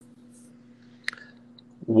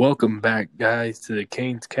Welcome back, guys, to the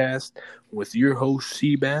Canes Cast with your host,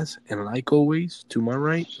 Seabass, and like always, to my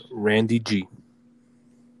right, Randy G.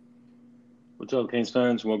 What's up, Canes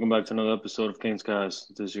fans? Welcome back to another episode of Canes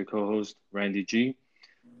Cast. This is your co-host, Randy G.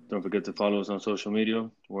 Don't forget to follow us on social media.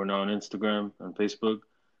 We're now on Instagram and Facebook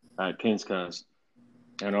at Canescast,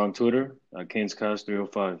 and on Twitter at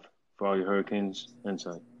Canescast305 for all your Hurricanes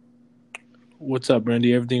insight. What's up,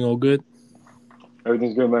 Randy? Everything all good?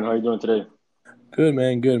 Everything's good, man. How you doing today? Good,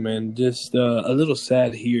 man. Good, man. Just a little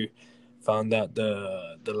sad here. Found out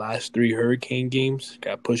the last three Hurricane games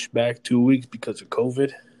got pushed back 2 weeks because of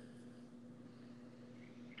COVID.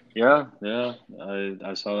 Yeah,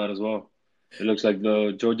 I saw that as well. It looks like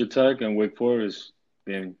the Georgia Tech and Wake Forest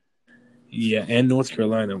game. Yeah, and North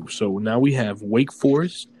Carolina. So now we have Wake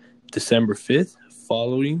Forest December 5th,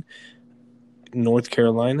 following North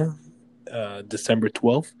Carolina December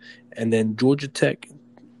 12th, and then Georgia Tech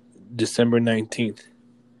December 19th.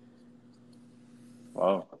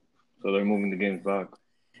 Wow. So they're moving the games back.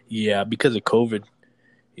 Yeah, because of COVID.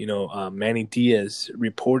 Manny Diaz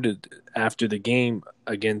reported after the game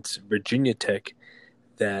against Virginia Tech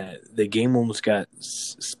that the game almost got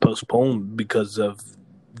postponed because of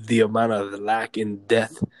the amount of lack in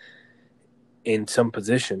depth in some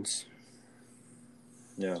positions.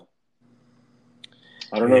 Yeah.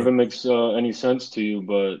 I don't know if it makes any sense to you,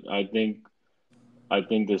 but I think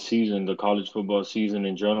the college football season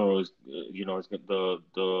in general is, the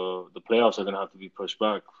playoffs are gonna have to be pushed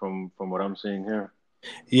back from what I'm seeing here.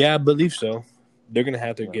 Yeah, I believe so. They're gonna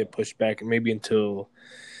have to Yeah. get pushed back maybe until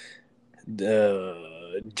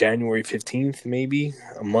the January 15th, maybe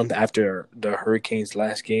a month after the Hurricanes'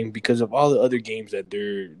 last game, because of all the other games that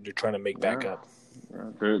they're trying to make back Yeah, up.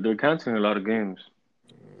 yeah. They're canceling a lot of games.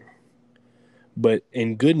 But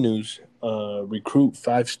in good news, recruit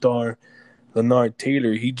 5-star Leonard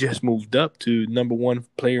Taylor, he just moved up to number one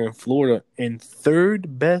player in Florida and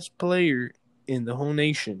third best player in the whole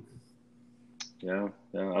nation. Yeah.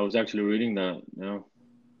 I was actually reading that. Yeah.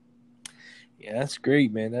 Yeah, that's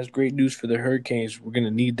great, man. That's great news for the Hurricanes. We're going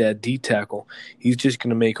to need that D tackle. He's just going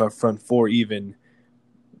to make our front four even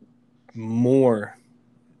more,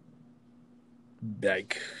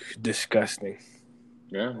 disgusting.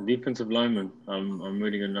 Yeah, defensive lineman. I'm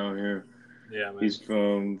reading it now here. Yeah, man. He's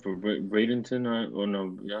from for Bradenton.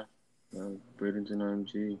 Bradenton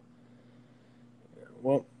IMG.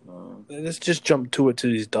 Well, let's just jump to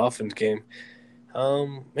these Dolphins game.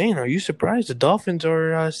 Man, are you surprised the Dolphins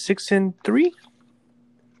are 6-3?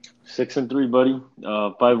 6-3, buddy.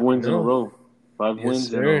 5 wins in a No. row. Five Yes,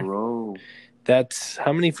 wins in a sir. row. That's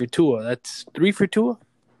how many for Tua? That's 3 for Tua?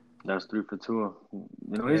 That's 3 for Tua.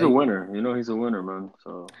 He's a winner. He's a winner, man.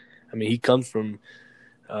 So I mean, he comes from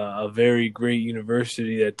a very great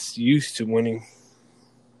university that's used to winning.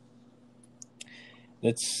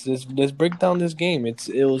 Let's break down this game.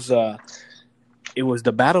 It was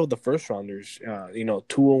the battle of the first rounders.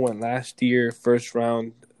 Tua went last year, first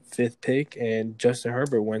round, 5th pick, and Justin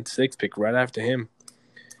Herbert went 6th pick right after him.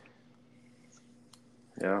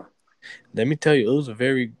 Yeah. Let me tell you, it was a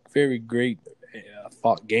very, very great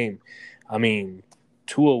fought game. I mean,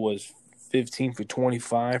 Tua was 15 for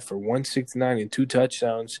 25 for 169 and 2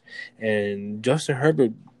 touchdowns, and Justin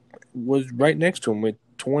Herbert was right next to him with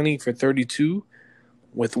 20 for 32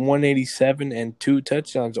 with 187 and 2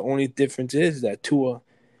 touchdowns. The only difference is that Tua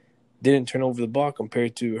didn't turn over the ball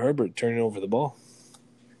compared to Herbert turning over the ball.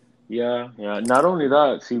 Yeah. Not only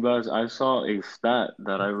that, Seabass, I saw a stat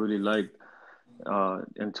that I really liked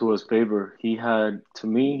in Tua's favor. He had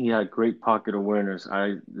great pocket awareness.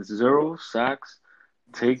 0 sacks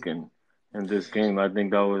taken in this game. I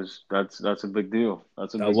think that's a big deal.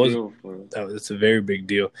 That's a big deal for. That's a very big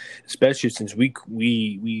deal, especially since we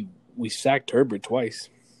sacked Herbert twice.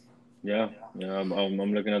 Yeah. I'm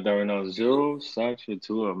looking at that right now. 0 sacks for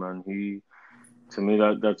Tua, man. To me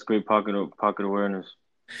that's great pocket awareness.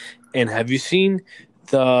 And have you seen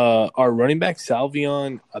our running back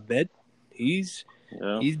Salvion Abed? He's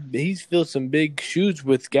filled some big shoes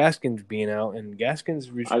with Gaskins being out, and Gaskins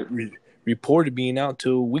reported being out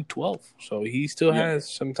till week 12, so he still has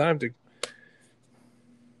some time to.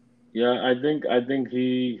 Yeah, I think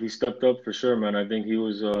he stepped up for sure, man. I think he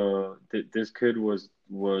was this kid was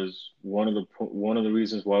one of the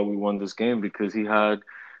reasons why we won this game, because he had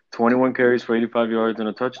 21 carries for 85 yards and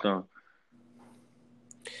a touchdown.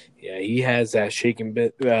 Yeah, he has that shake and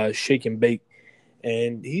bake,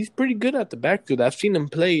 and he's pretty good at the backfield. I've seen him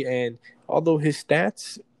play, and although his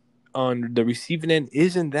stats on the receiving end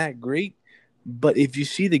isn't that great, but if you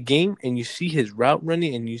see the game and you see his route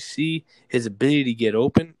running and you see his ability to get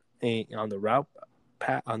open on the route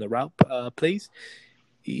plays,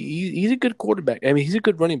 he's a good quarterback. I mean, he's a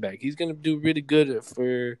good running back. He's going to do really good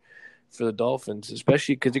for the Dolphins,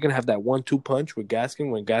 especially because they're going to have that 1-2 punch with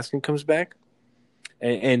Gaskin when Gaskin comes back,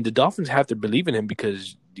 and the Dolphins have to believe in him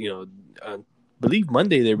because I believe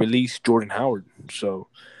Monday they released Jordan Howard. So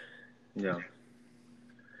Yeah.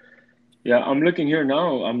 Yeah, I'm looking here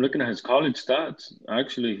now. I'm looking at his college stats.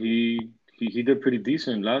 Actually, he did pretty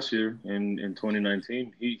decent last year in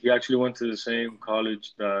 2019. He actually went to the same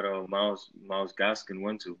college that Miles Gaskin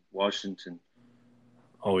went to, Washington.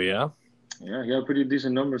 oh yeah. Yeah, he had pretty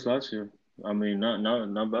decent numbers last year. I mean, not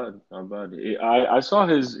bad, not bad. I saw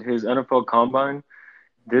his NFL combine.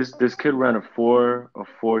 This kid ran a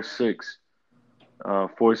 4.6,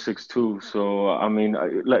 4.62. So I mean,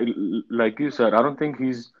 like you said, I don't think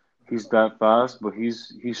he's that fast, but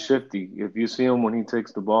he's shifty. If you see him when he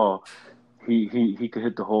takes the ball, he could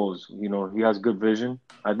hit the holes. He has good vision.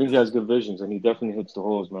 I think he has good visions, and he definitely hits the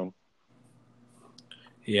holes, man.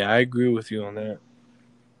 Yeah, I agree with you on that.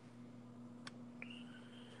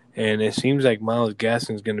 And it seems like Miles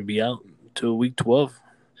Gaskin's going to be out till week 12.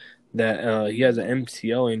 That he has an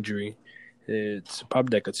MCL injury. It's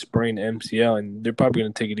probably like a sprained MCL, and they're probably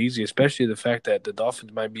going to take it easy, especially the fact that the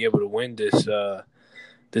Dolphins might be able to win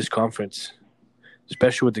this conference,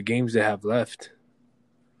 especially with the games they have left.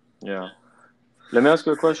 Yeah. Let me ask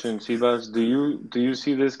you a question, Sebas. Do you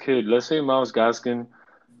see this kid? Let's say Miles Gaskin,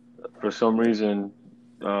 for some reason,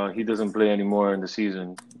 he doesn't play anymore in the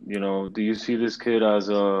season. Do you see this kid as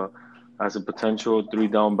a potential three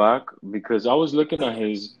down back? Because I was looking at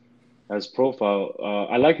his profile.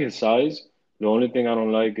 I like his size. The only thing I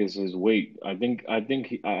don't like is his weight. I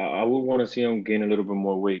would want to see him gain a little bit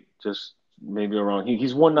more weight, just maybe around.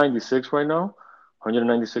 He's 196 right now,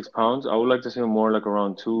 196 pounds. I would like to see him more like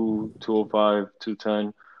around 205,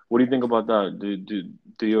 210. What do you think about that?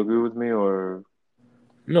 Do you agree with me or?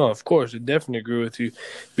 No, of course, I definitely agree with you,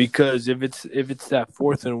 because if it's that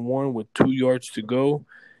 4th and 1 with 2 yards to go,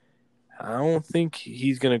 I don't think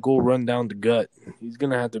he's gonna go run down the gut. He's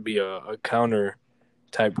gonna have to be a counter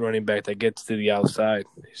type running back that gets to the outside.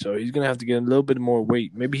 So he's gonna have to get a little bit more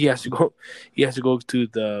weight. Maybe he has to go. He has to go to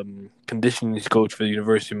the conditioning coach for the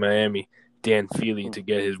University of Miami, Dan Feely, to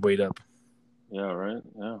get his weight up. Yeah, right.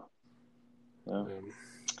 Yeah, yeah. Um,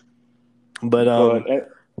 but But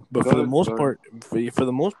but go for the ahead, most go ahead. part, for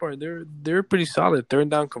the most part, they're pretty solid. Third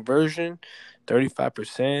down conversion,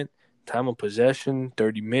 35%. Time of possession,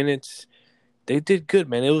 30 minutes. They did good,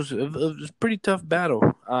 man. It was a pretty tough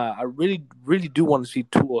battle. I really do want to see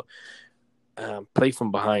Tua play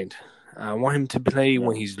from behind. I want him to play Yeah,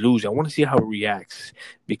 when he's losing. I want to see how he reacts,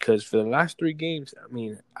 because for the last 3 games, I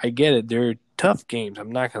mean, I get it. They're tough games.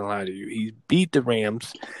 I'm not gonna lie to you. He beat the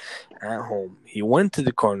Rams at home. He went to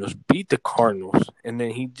the Cardinals, beat the Cardinals, and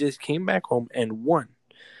then he just came back home and won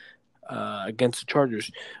against the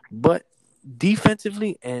Chargers. But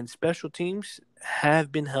defensively and special teams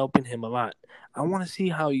have been helping him a lot. I want to see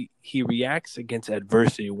how he reacts against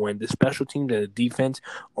adversity when the special teams and the defense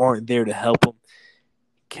aren't there to help him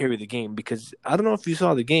carry the game. Because I don't know if you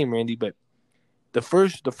saw the game, Randy, but the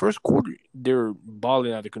first quarter they're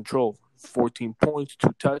balling out of control. 14 points,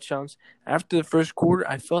 2 touchdowns. After the first quarter,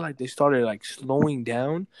 I felt like they started like slowing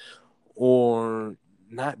down or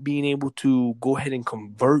not being able to go ahead and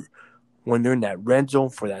convert when they're in that red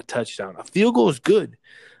zone for that touchdown. A field goal is good.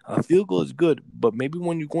 A field goal is good, but maybe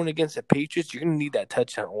when you're going against the Patriots, you're going to need that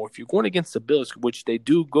touchdown. Or if you're going against the Bills, which they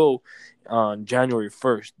do go on January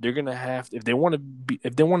 1st, they're going to have, if they want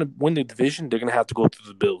to win the division, they're going to have to go through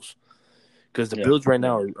the Bills, because the yeah, Bills right yeah,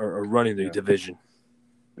 now are running the yeah. division.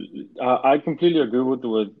 I completely agree with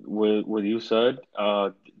what you said.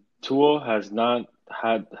 Tua has not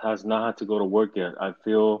had to go to work yet. I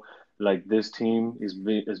feel like this team is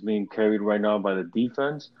being carried right now by the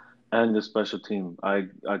defense and the special team. I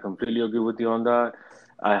completely agree with you on that.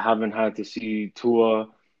 I haven't had to see Tua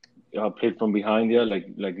play from behind yet,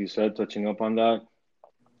 like you said, touching up on that.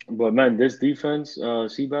 But man, this defense,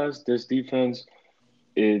 Seabass, this defense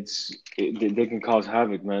they can cause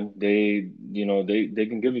havoc, man. They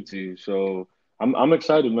can give it to you. So I'm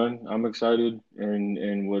excited, man. I'm excited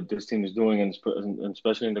in what this team is doing, and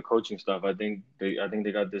especially in the coaching stuff. I think they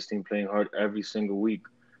got this team playing hard every single week.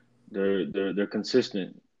 They're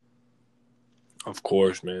consistent. Of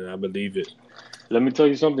course, man. I believe it. Let me tell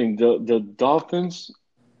you something. The Dolphins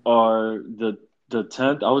are the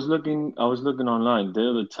tenth. I was looking online.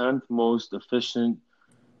 They're the tenth most efficient.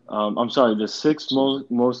 I'm sorry, the sixth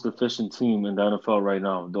most efficient team in the NFL right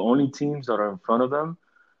now. The only teams that are in front of them,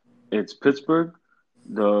 it's Pittsburgh,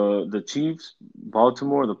 the Chiefs,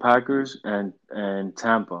 Baltimore, the Packers, and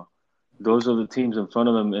Tampa. Those are the teams in front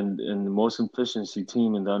of them in the most efficiency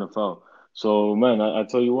team in the NFL. So man, I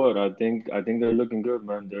tell you what, I think they're looking good,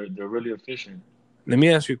 man. They're really efficient. Let me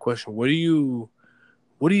ask you a question. What do you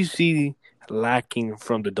see lacking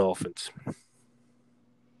from the Dolphins?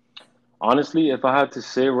 Honestly, if I had to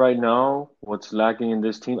say right now what's lacking in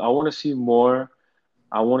this team, I want to see more.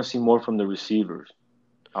 I want to see more from the receivers.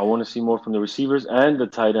 I want to see more from the receivers and the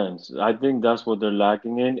tight ends. I think that's what they're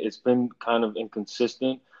lacking in. It's been kind of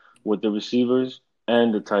inconsistent with the receivers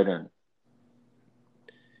and the tight end.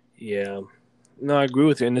 Yeah, no, I agree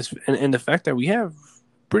with you, and the fact that we have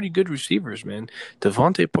pretty good receivers, man.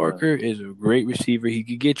 Devontae Yeah, Parker is a great receiver. He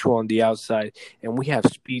could get you on the outside, and we have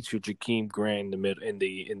speeds for Jakeem Grant in the middle, in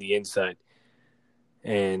the inside.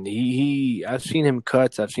 And I've seen him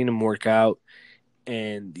cuts, I've seen him work out,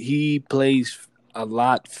 and he plays a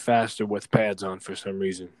lot faster with pads on for some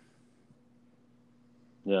reason.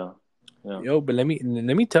 yeah, yeah. Yo, but let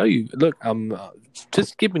me tell you. Look, I'm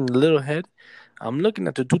just skipping a little ahead. I'm looking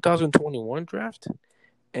at the 2021 draft,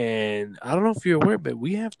 and I don't know if you're aware, but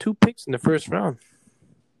we have two picks in the first round.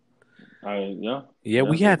 Yeah, Yeah, yeah.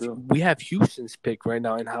 we They have do. we have Houston's pick right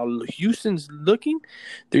now, and how Houston's looking,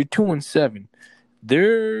 they're 2-7.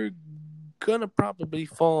 They're gonna probably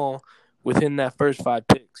fall within that first five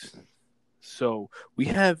picks. So we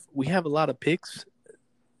have a lot of picks.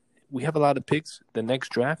 We have a lot of picks the next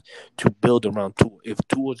draft to build around Tua. If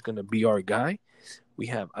Tua's gonna be our guy, we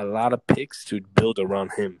have a lot of picks to build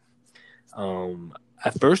around him. Um,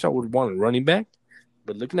 at first, I would want a running back,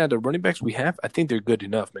 but looking at the running backs we have, I think they're good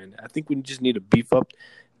enough, man. I think we just need to beef up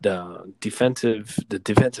the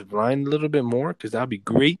defensive line a little bit more because that'd be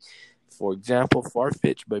great. For example,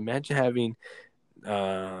 Farfetch, but imagine having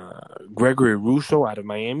Gregory Russo out of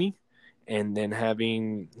Miami, and then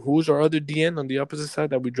having who's our other DN on the opposite side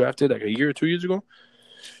that we drafted like a year or 2 years ago?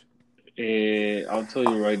 I'll tell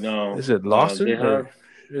you right now. Is it They Lawson or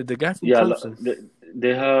have the guy from yeah, Clemson?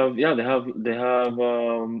 they have yeah, they have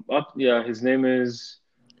up yeah. His name is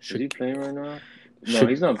he playing right now? No, Should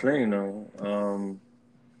he's not playing now.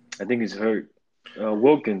 I think he's hurt.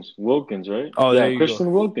 Wilkins, right? Oh, there Yeah, you go.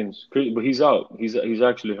 Christian Wilkins. But he's out. He's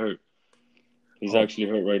actually hurt. He's Oh, actually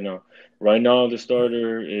hurt right now. Right now, the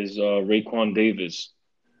starter is Raekwon Davis.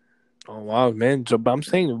 oh wow, man. So, but I'm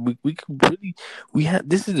saying we could really we have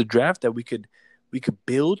this is a draft that we could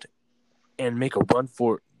build and make a run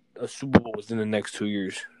for a Super Bowl within the next 2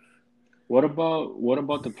 years. What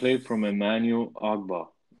about the play from Emmanuel Agba?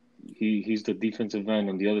 He's the defensive end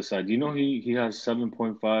on the other side. You know he has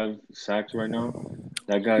 7.5 sacks right now.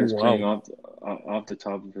 That guy is playing Wow. off the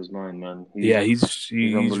top of his mind, man. Yeah, He's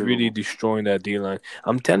he's really unbelievable. destroying that D line.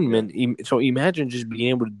 I'm telling you, Yeah. man. So imagine just being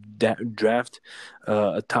able to draft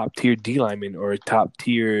a top tier D lineman or a top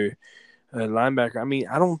tier linebacker. I mean,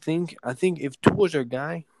 I think if Tua's our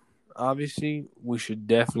guy, obviously we should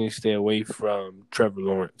definitely stay away from Trevor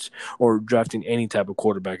Lawrence or drafting any type of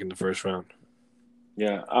quarterback in the first round.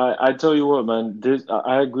 Yeah, I tell you what, man.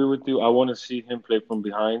 I agree with you. I want to see him play from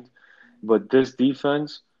behind, but this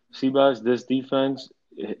defense, Seabass, this defense,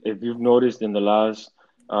 if you've noticed in the last,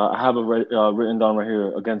 I have it written down right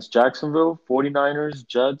here against Jacksonville, 49ers,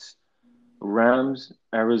 Jets, Rams,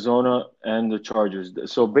 Arizona, and the Chargers.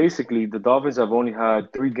 So basically, the Dolphins have only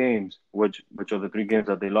had three games, which are the three games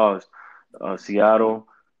that they lost: Seattle,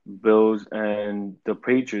 Bills, and the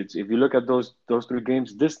Patriots. If you look at those three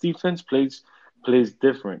games, this defense plays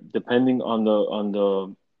different depending on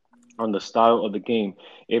the style of the game.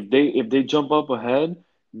 If they jump up ahead,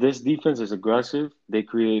 this defense is aggressive. They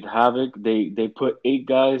create havoc. They put eight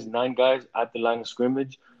guys, nine guys at the line of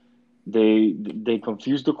scrimmage. They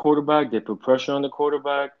confuse the quarterback. They put pressure on the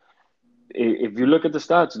quarterback. If you look at the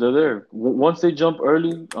stats, they're there. Once they jump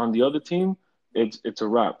early on the other team, it's a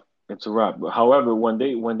wrap. It's a wrap. However, when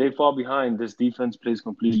they fall behind, this defense plays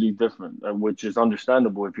completely different, which is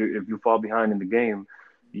understandable. If you fall behind in the game,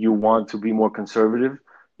 you want to be more conservative.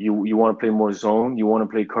 You want to play more zone. You want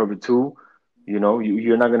to play cover two. You're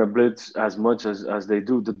not going to blitz as much as they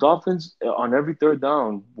do. The Dolphins on every third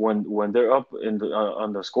down, when they're up in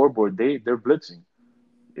on the scoreboard, they're blitzing.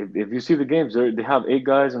 If you see the games, they have eight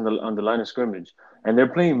guys on the line of scrimmage, and they're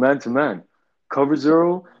playing man to man, cover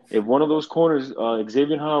zero. If one of those corners,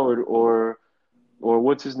 Xavier Howard or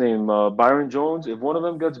what's his name, Byron Jones, if one of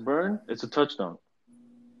them gets burned, it's a touchdown.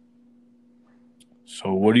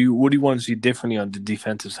 So what do you want to see differently on the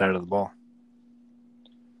defensive side of the ball?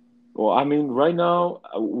 Well, I mean, right now,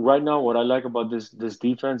 what I like about this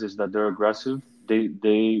defense is that they're aggressive.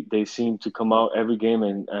 They seem to come out every game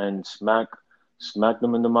and smack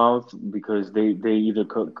them in the mouth because they either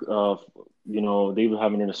cook they either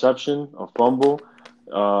have an interception, a fumble.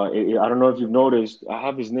 I don't know if you've noticed. I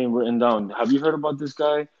have his name written down. Have you heard about this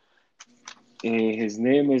guy? His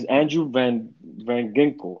name is Andrew Van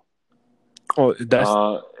Ginkel. Oh,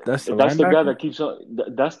 Uh, that's the that's the guy linebacker. that keeps on.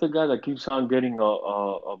 That's the guy that keeps on getting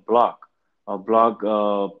a block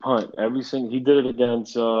punt every single. He did it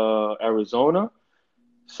against Arizona,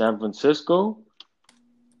 San Francisco,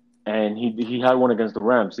 and he had one against the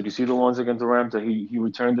Rams. Did you see the ones against the Rams that he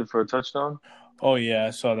returned it for a touchdown? Oh yeah, I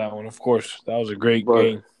saw that one. Of course, that was a great But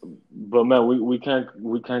game. but man, we can't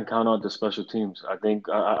count out the special teams. I think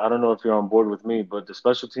I don't know if you're on board with me, but the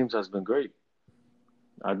special teams has been great.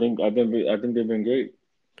 I think they've been great.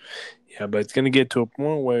 Yeah, but it's gonna get to a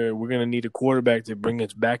point where we're gonna need a quarterback to bring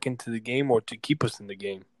us back into the game or to keep us in the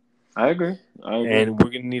game, I agree. I agree. and we're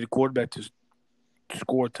gonna need a quarterback to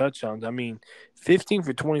score touchdowns. I mean, 15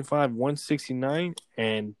 for 25, 169,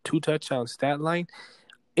 and 2 touchdowns stat line.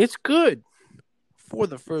 It's good for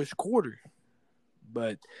the first quarter,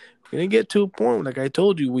 but we're gonna get to a point. Like I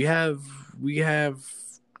told you, we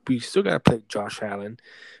still gotta play Josh Allen.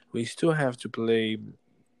 We still have to play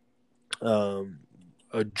um,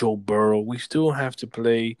 Joe Burrow. We still have to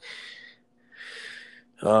play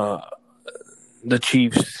uh, the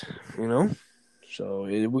Chiefs. You know, so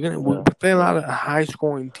we Yeah. play a Yeah. lot of high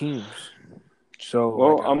scoring teams. So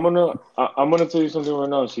Well, I'm gonna tell you something right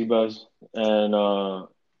now, Seabass, and if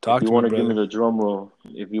talk you to me, want to give me brother. the drum roll,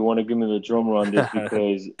 if you want to give me the drum roll on this,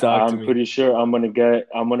 because Talk to I'm me. pretty sure I'm gonna get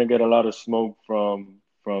a lot of smoke from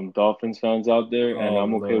Dolphins fans out there, and Oh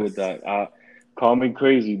I'm okay Lord. with that. Call me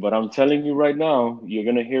crazy, but I'm telling you right now, you're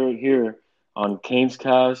gonna hear it here on Kane's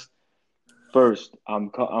Cast first. I'm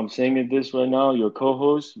saying it this right now. Your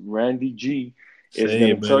co-host Randy G is Say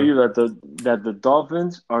gonna it, tell buddy. you that the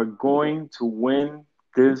Dolphins are going to win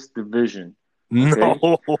this division. Okay,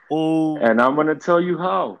 No. and I'm gonna tell you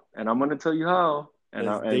how. And I'm gonna tell you how.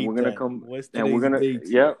 Let's And we're date gonna that. come What's and we're today's gonna date?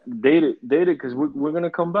 yeah date it because we're gonna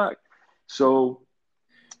come back. So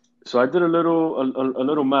I did a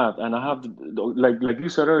little math, and I have like you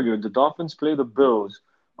said earlier, the Dolphins play the Bills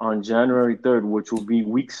on January 3rd, which will be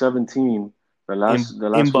Week 17, the In last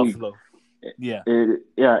week. Buffalo. Yeah.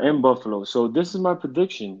 Yeah, in Buffalo. So this is my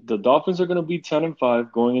prediction: the Dolphins are going to be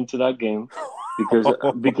 10-5 going into that game, because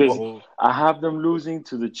I have them losing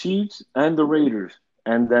to the Chiefs and the Raiders,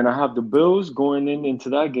 and then I have the Bills going into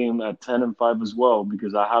that game at 10-5 as well,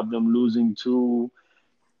 because I have them losing to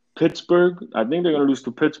Pittsburgh. I think they're going to lose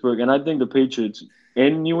to Pittsburgh, and I think the Patriots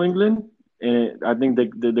in New England. And I think they're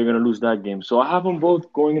going to lose that game. So I have them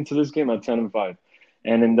both going into this game at 10-5.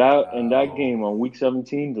 And in that Wow. game on Week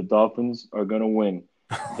 17, the Dolphins are going to win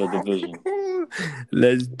the division.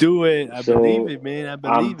 Let's do it. I believe So it, man. I I'm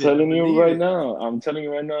believe it. I telling you believe right it. now. I'm telling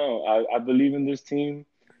you right now. I believe in this team.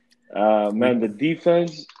 We Man, the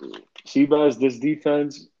defense, Seabass, this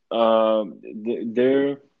defense, they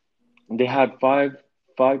had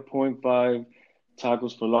 5.5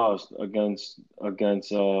 tackles for loss against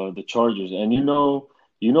the Chargers, and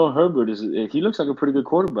Herbert he looks like a pretty good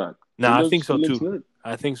quarterback. No, I think He so looks too. good.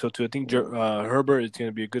 I think so too. I think Yeah. Herbert is going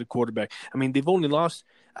to be a good quarterback. I mean, they've only lost.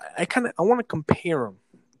 I want to compare them,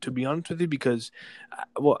 to be honest with you, because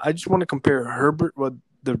I just want to compare Herbert,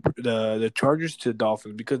 the Chargers to the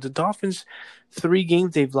Dolphins, because the Dolphins, 3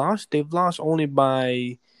 games they've lost only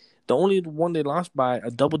by. The only one they lost by a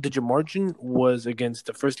double-digit margin was against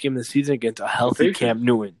the first game of the season against a The healthy Cam Patriots.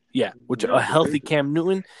 Newton. Yeah, which a Yeah, the healthy Patriots. Cam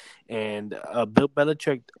Newton and Bill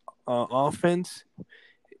Belichick offense.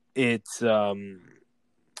 It's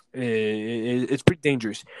it's pretty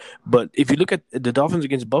dangerous. But if you look at the Dolphins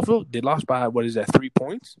against Buffalo, they lost by what is that, 3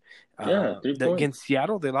 points? Yeah, 3 points. Against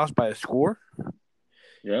Seattle, they lost by a score.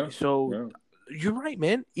 Yeah, So yeah. you're right,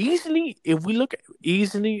 man. Easily,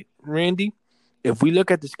 Randy, if we look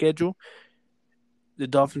at the schedule, the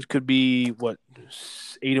Dolphins could be what,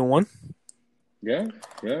 8-1, Yeah,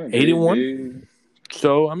 yeah, 8-1. they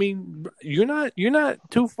So I mean, you're not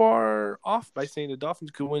too far off by saying the Dolphins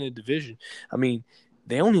could win the division. I mean,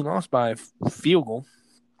 they only lost by a field goal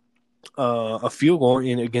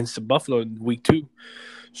in against the Buffalo in week 2.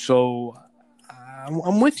 So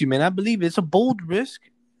I'm with you, man. I believe it's a bold risk.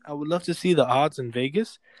 I would love to see the odds in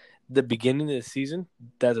Vegas, the beginning of the season,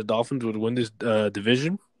 that the Dolphins would win this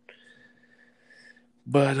division.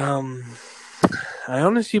 But I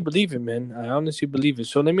honestly believe it, man. I honestly believe it.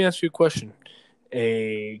 So let me ask you a question.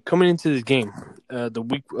 Coming into this game,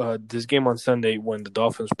 this game on Sunday when the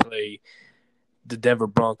Dolphins play the Denver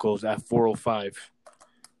Broncos at 4:05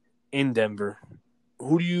 in Denver,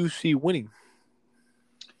 who do you see winning?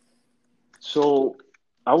 So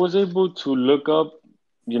I was able to look up,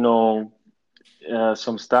 you know,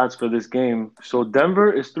 some stats for this game. So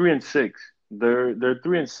Denver is 3-6. They're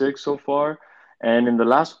 3-6 so far, and in the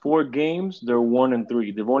last 4 games, they're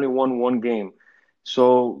 1-3. They've only won one game.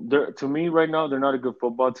 So to me right now, they're not a good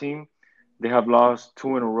football team. They have lost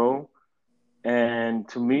two in a row. And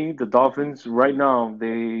to me, the Dolphins right now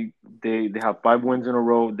they have 5 wins in a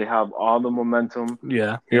row. They have all the momentum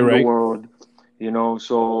Yeah, you're in the right. world,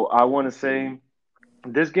 So I want to say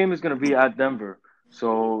this game is going to be at Denver.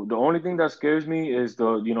 So the only thing that scares me is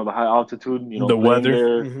the high altitude, The playing weather.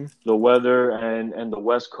 there, Hmm. the weather and the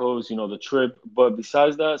West Coast, the trip. But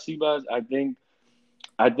besides that, Seabass, I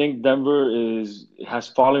think Denver has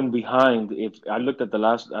fallen behind. If I looked at their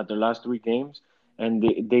last 3 games, and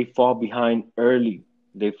they fall behind early.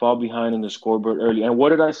 They fall behind in the scoreboard early. And what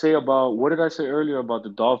did I say earlier about the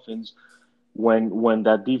Dolphins when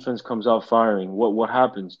that defense comes out firing? What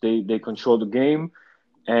happens? They control the game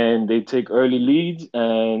and they take early leads,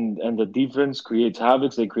 and the defense creates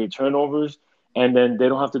havocs. They create turnovers, and then they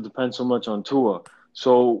don't have to depend so much on Tua.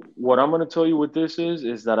 So what I'm going to tell you with this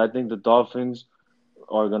is that I think the Dolphins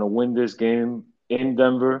are going to win this game in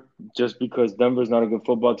Denver, just because Denver's not a good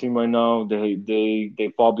football team right now.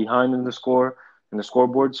 They fall behind in the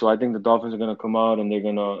scoreboard. So I think the Dolphins are going to come out and they're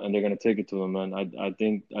gonna take it to them, man. I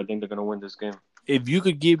think they're going to win this game. If you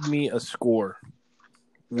could give me a score,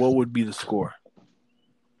 what would be the score?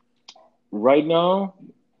 Right now,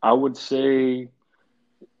 I would say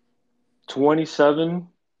 27,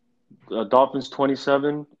 Dolphins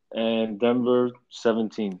 27 and Denver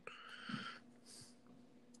 17.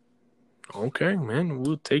 Okay, man,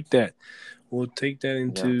 we'll take that. We'll take that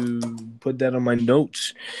Yeah. put that on my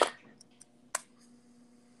notes.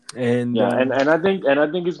 And Yeah, and I think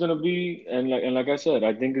it's gonna be and like I said,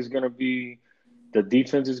 I think it's gonna be the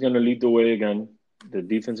defense is gonna lead the way again. The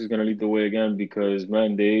defense is gonna lead the way again because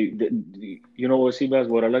man, you know what, Seabass,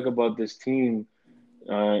 what I like about this team,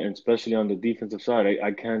 and especially on the defensive side,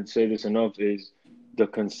 I can't say this enough, is the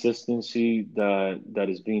consistency that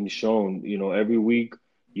is being shown. Every week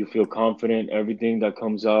you feel confident. Everything that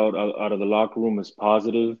comes out of the locker room is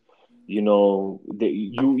positive. You know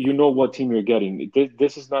what team you're getting.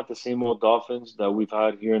 This is not the same old Dolphins that we've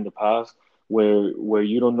had here in the past, where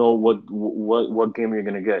you don't know what game you're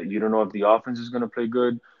gonna get. You don't know if the offense is gonna play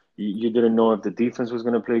good. You didn't know if the defense was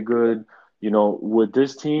gonna play good. With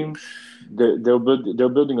this team, they're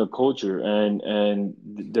building a culture, and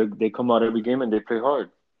they come out every game and they play hard.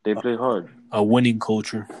 They play hard. a winning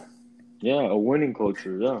culture. Yeah, a winning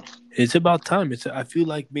culture. Yeah, It's about time. I feel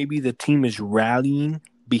like maybe the team is rallying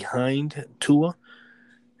behind Tua,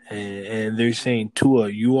 and they're saying, Tua,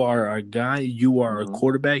 you are our guy. You are our hmm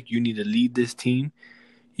quarterback. You need to lead this team.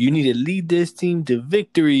 You need to lead this team to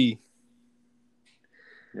victory.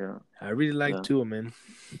 yeah, I really like yeah. Tua, man.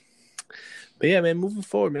 But yeah, man, moving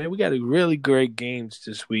forward, man, we got a really great games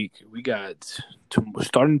this week. We got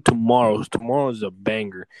starting tomorrow. Tomorrow's a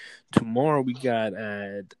banger. Tomorrow we got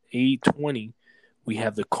at 8:20. We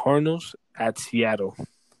have the Cardinals at Seattle.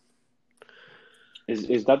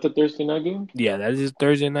 Is that the Thursday night game? Yeah, that is a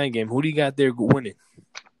Thursday night game. Who do you got there winning?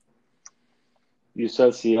 You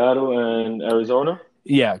said Seattle and Arizona.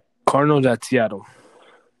 Yeah, Cardinals at Seattle.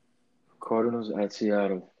 Cardinals at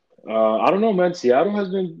Seattle. I don't know, man. Seattle has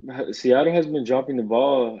been dropping the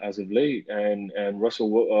ball as of late, and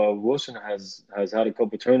Wilson has had a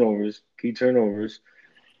couple turnovers, key turnovers.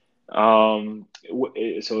 So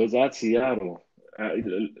it's at Seattle.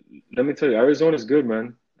 Let me tell you, Arizona's good,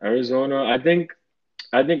 man. Arizona, I think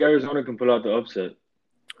Arizona can pull out the upset.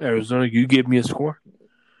 Arizona, you give me a score.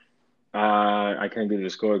 I can't give you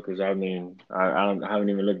the score because I haven't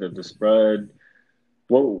even looked at the spread.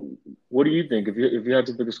 What What do you think? If you had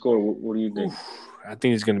to pick a score, what do you think? I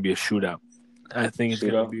think it's going to be a shootout. I think it's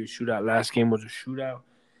going to Shootout, be a shootout. Last game was a shootout.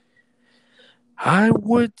 I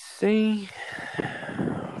would say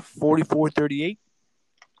 44-38.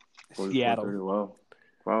 44 Seattle. 30.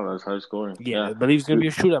 Wow, that's high scoring. Yeah, Yeah, I believe it's going to be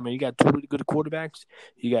a shootout, man. You got two really good quarterbacks.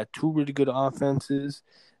 You got two really good offenses.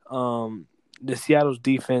 The Seattle's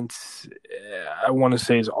defense, I want to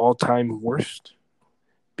say, is all-time worst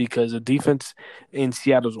because the defense in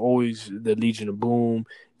Seattle is always the Legion of Boom.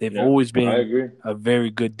 They've yeah, always I been agree. a very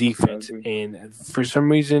good I defense, agree. and for some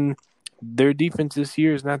reason, their defense this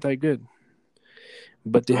year is not that good.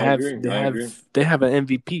 But they I have agree. they I have agree. they have an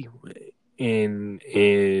MVP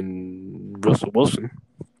in Russell Wilson,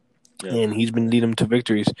 Yeah. and he's been leading them to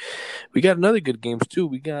victories. We got another good games too.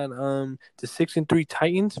 We got the 6-3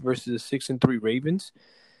 Titans versus the 6-3 Ravens.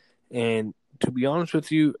 And to be honest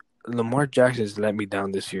with you, Lamar Jackson has let me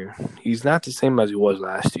down this year. He's not the same as he was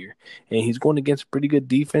last year, and he's going against a pretty good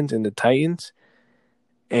defense in the Titans.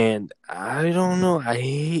 And I don't know.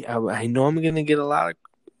 I know I'm gonna get a lot of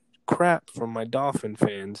crap from my Dolphin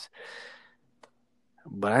fans,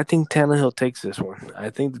 but I think Tannehill takes this one. I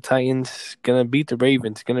think the Titans gonna beat the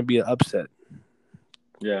Ravens. It's gonna be an upset.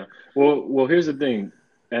 Yeah. Well. Here's the thing,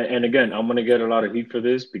 and again, I'm gonna get a lot of heat for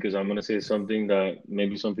this because I'm gonna say something that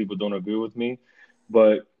maybe some people don't agree with me,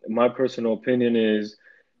 but my personal opinion is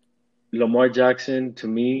Lamar Jackson. To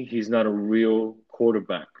me, he's not a real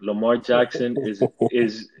quarterback. Lamar Jackson is an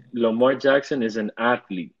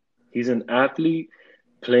athlete. He's an athlete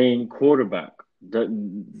playing quarterback.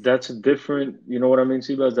 That's a different. You know what I mean,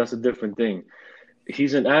 Sebas? That's a different thing.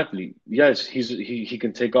 He's an athlete. Yes, he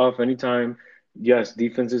can take off anytime. Yes,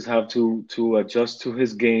 defenses have to adjust to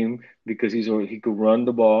his game because he could run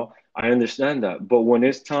the ball. I understand that. But when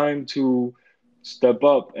it's time to step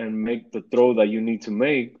up and make the throw that you need to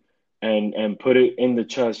make and put it in the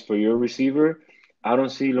chest for your receiver, I don't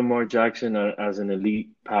see Lamar Jackson as an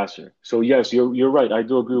elite passer. So yes, you're right. I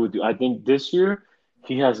do agree with you. I think this year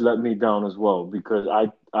he has let me down as well because I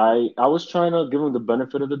was trying to give him the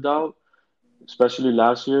benefit of the doubt, especially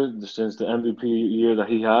last year, since the MVP year that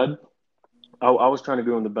he had. I was trying to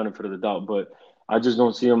give him the benefit of the doubt, but I just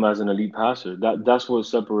don't see him as an elite passer. That's what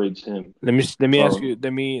separates him Let me ask from you.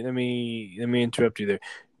 Let me interrupt you there.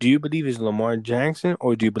 Do you believe it's Lamar Jackson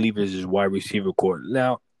or do you believe it's his wide receiver core?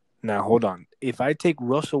 Now hold on. If I take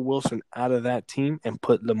Russell Wilson out of that team and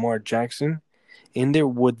put Lamar Jackson in there,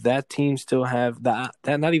 would that team still have that?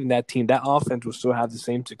 Not even that team. That offense will still have the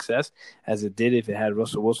same success as it did if it had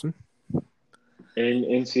Russell Wilson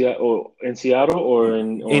in Seattle in Seattle.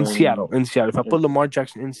 In Seattle, if I in put Lamar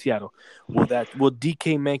Jackson in Seattle, will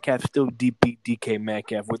DK Metcalf still beat DK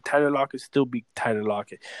Metcalf? Will Tyler Lockett still beat Tyler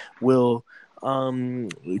Lockett? Will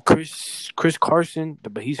Chris Carson,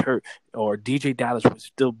 but he's hurt, or DJ Dallas would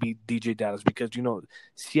still beat DJ Dallas because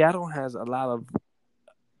Seattle has a lot of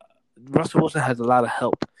Russell Wilson has a lot of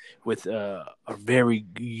help with a very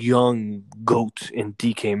young goat in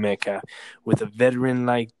DK Metcalf, with a veteran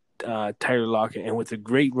like Tyler Lockett, and with a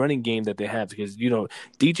great running game that they have. Because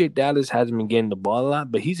DJ Dallas hasn't been getting the ball a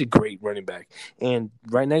lot, but he's a great running back. And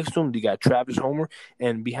right next to him, you got Travis Homer,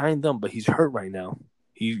 and behind them, but he's hurt right now.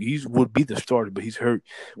 He would be the starter, but he's hurt.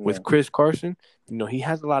 yeah. With Chris Carson, he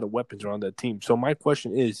has a lot of weapons around that team. So my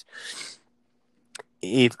question is,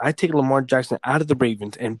 if I take Lamar Jackson out of the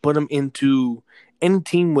Ravens and put him into any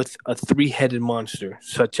team with a three-headed monster,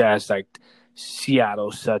 such as like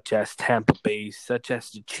Seattle, such as Tampa Bay, such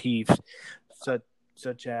as the Chiefs,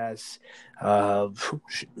 such as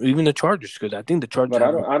even the Chargers, because I think the Chargers But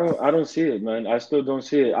have I don't see it, man. I still don't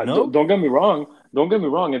see it. no. Don't get me wrong. Don't get me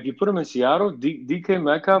wrong. If you put him in Seattle, DK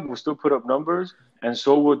Metcalf will still put up numbers, and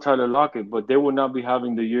so would Tyler Lockett. But they will not be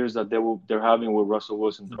having the years that they're having with Russell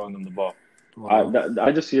Wilson throwing them the ball. Wow.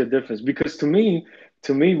 I just see a difference because to me,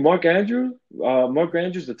 Mark Andrews,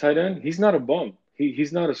 the tight end, he's not a bum.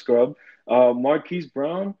 He's not a scrub. Marquise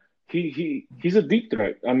Brown, he's a deep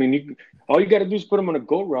threat. I mean, all you got to do is put him on a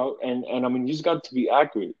go route, and I mean, you just got to be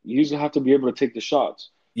accurate. You just have to be able to take the shots.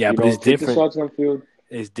 Yeah, but it's Take the different. shots downfield.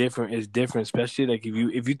 It's different. It's different, especially like if you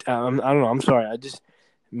I don't know. I'm sorry.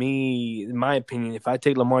 In my opinion, if I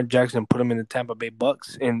take Lamar Jackson and put him in the Tampa Bay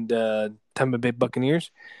Bucks and the Tampa Bay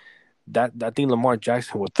Buccaneers, that I think Lamar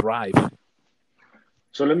Jackson would thrive.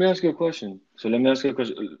 So let me ask you a question.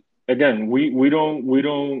 Again, we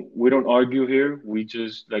don't argue here. We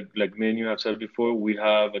just like me and you have said before, we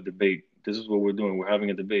have a debate. This is what we're doing. We're having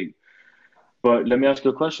a debate. But let me ask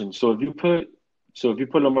you a question. So if you put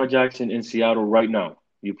Lamar Jackson in Seattle right now,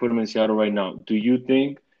 you put him in Seattle right now. Do you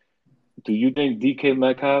think DK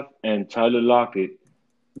Metcalf and Tyler Lockett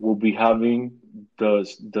will be having the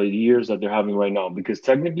years that they're having right now? Because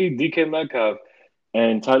technically, DK Metcalf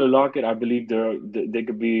and Tyler Lockett, I believe they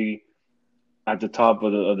could be at the top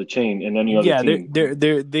of the chain in any other Yeah, team.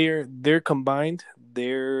 they're combined.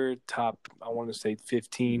 They're top. I want to say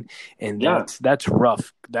 15, and Yeah, that's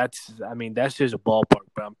rough. That's just a ballpark,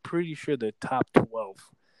 but I'm pretty sure they're top 12,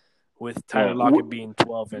 with Tyler yeah. Lockett being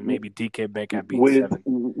 12 and maybe DK Metcalf being With 7.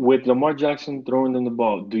 with Lamar Jackson throwing them the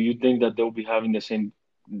ball, do you think that they'll be having the same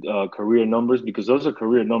career numbers? Because those are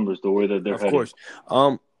career numbers, the way that they're Of heading. course.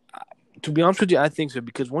 To be honest with you, I think so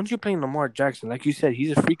because once you're playing Lamar Jackson, like you said,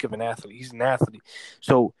 he's a freak of an athlete. He's an athlete.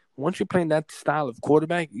 So once you're playing that style of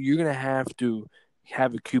quarterback, you're gonna have to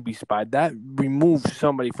have a QB spot. That removes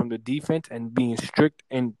somebody from the defense and being strict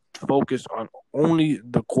and focused on only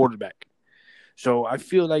the quarterback. So I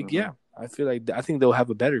feel like hmm I think they'll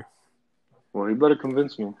have a better. Well, he better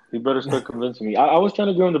convince me. He better start convincing me. I was trying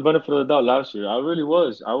to give him the benefit of the doubt last year. I really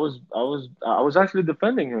was. I was actually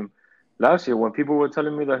defending him last year when people were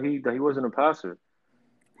telling me that he wasn't a passer.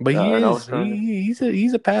 But he And I was is. trying to.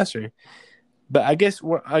 He's a passer. But I guess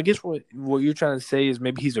what you're trying to say is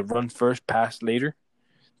maybe he's a run first, pass later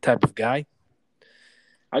type of guy.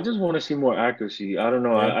 I just want to see more accuracy. I don't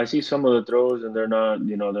know. Yeah. I see some of the throws and they're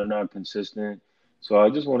not consistent. So I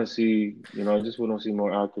just want to see, I just want to see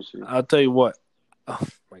more accuracy. I'll tell you what. Oh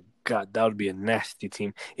my God, that would be a nasty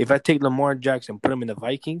team. If I take Lamar Jackson, put him in the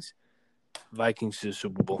Vikings to the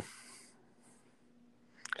Super Bowl.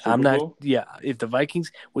 I'm Super not. Bowl? Yeah, if the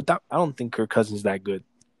Vikings I don't think Kirk Cousins is that good.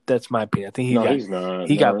 That's my opinion. I think No, he's not.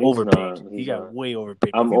 he got No, he's overpaid. not. He He's got not. way overpaid.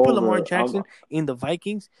 If I'm you put Lamar over. Jackson in the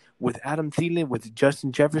Vikings with Adam Thielen, with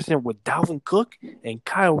Justin Jefferson, with Dalvin Cook and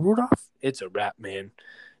Kyle Rudolph, it's a wrap, man.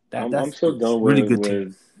 I'm That's so a done really good team.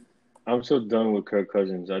 with I'm so done with Kirk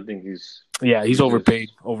Cousins. I think Yeah, he's he's overpaid,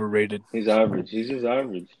 just overrated. he's average. He's just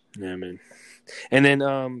average. Yeah, man. And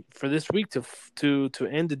then for this week to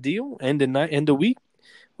end the deal, end the week,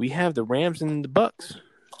 we have the Rams and the Bucks.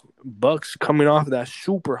 Bucks coming off of that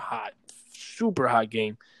super hot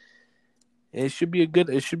game. It should be a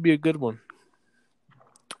good one.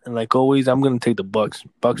 And like always, I'm gonna take the Bucks.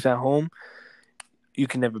 Bucks at home. You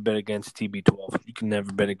can never bet against TB12. You can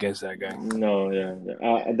never bet against that guy. No, yeah,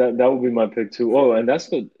 yeah. That would be my pick too. Oh, and that's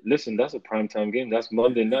a primetime game. That's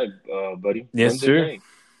Monday night, buddy. Yes, Monday sir. night.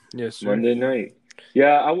 Yes, sir. Monday night.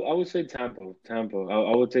 Yeah, I would say Tampa. Tampa.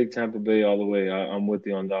 I would take Tampa Bay all the way. I'm with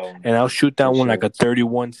you on that one And I'll shoot that for one like sure. a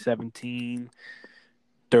 31-17,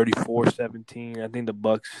 34-17. I think the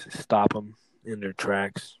Bucks stop them in their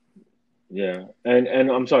tracks. Yeah, and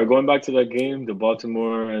I'm sorry. Going back to that game, the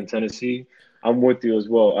Baltimore and Tennessee. I'm with you as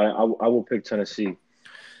well. I will pick Tennessee.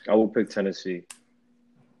 I will pick Tennessee.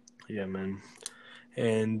 Yeah, man.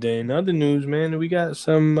 And in other news, man, we got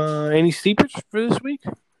some any sleepers for this week?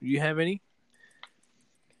 You have any?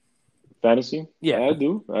 Fantasy? Yeah. I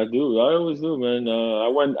do. I do. I always do, man. I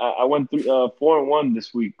went through 4-1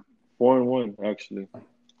 this week. 4-1 actually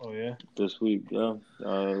Oh yeah. this week. Yeah.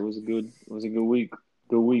 It was a good week.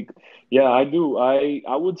 Good week. Yeah, I do.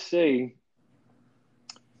 I would say.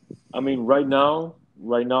 I mean, right now,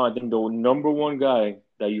 I think the number one guy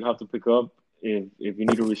that you have to pick up if you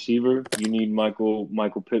need a receiver, you need Michael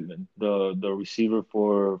Pittman, the receiver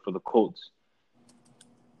for the Colts.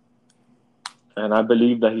 And I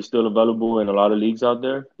believe that he's still available in a lot of leagues out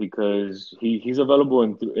there because he's available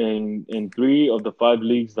in three of the five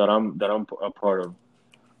leagues that I'm a part of.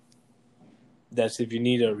 That's if you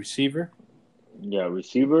need a receiver. Yeah,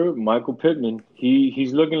 receiver Michael Pittman.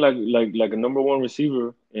 He's looking like a number one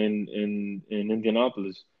receiver in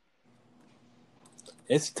Indianapolis.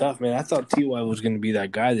 It's tough, man. I thought Ty was going to be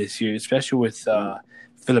that guy this year, especially with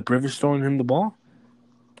Philip Rivers throwing him the ball.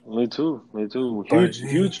 Me too. Me too. But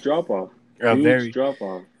Huge drop off. Huge very, drop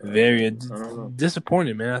off. very I don't know.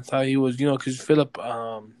 disappointed, man. I thought he was, because Philip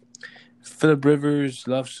Rivers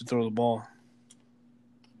loves to throw the ball.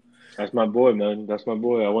 That's my boy, man. That's my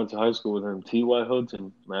boy. I went to high school with him. T.Y.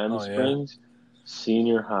 Hilton, Miami Oh yeah, Springs,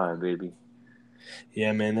 senior high, baby.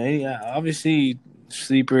 yeah, man. Obviously,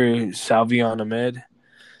 sleeper Salvion Ahmed,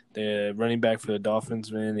 the running back for the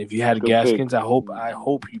Dolphins, man. If you had Good pick. Gaskins, I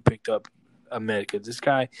hope you picked up Ahmed because this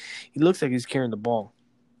guy, he looks like he's carrying the ball.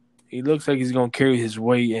 He looks like he's gonna carry his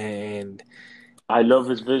weight, and I love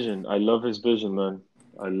his vision. I love his vision, man.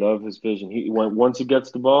 I love his vision. Once he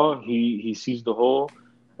gets the ball, he sees the hole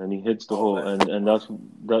and he hits the hole, and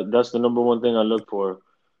that's the number one thing I look for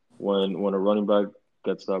when a running back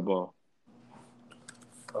gets that ball.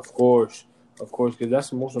 of course, because that's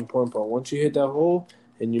the most important part. Once you hit that hole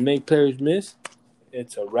and you make players miss,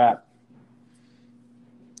 it's a wrap.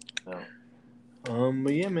 Yeah.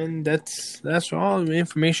 But yeah, man, that's all the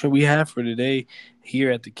information we have for today here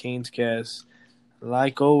at the Canes Cast.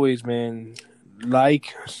 Like always, man,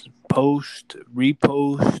 like, post,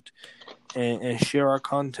 repost, and share our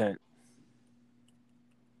content.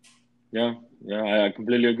 Yeah, I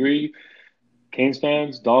completely agree. Canes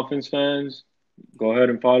fans, Dolphins fans, go ahead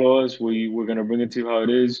and follow us. We're gonna bring it to you how it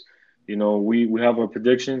is. We have our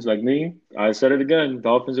predictions. Like me, I said it again.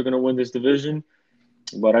 Dolphins are gonna win this division,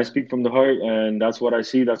 but I speak from the heart, and that's what I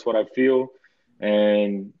see. That's what I feel.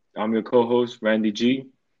 And I'm your co-host, Randy G.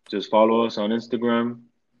 Just follow us on Instagram,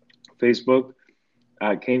 Facebook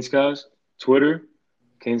at Canescast, Twitter,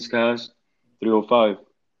 Canescast 305.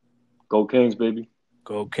 Go Canes, baby.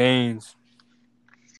 Go Canes.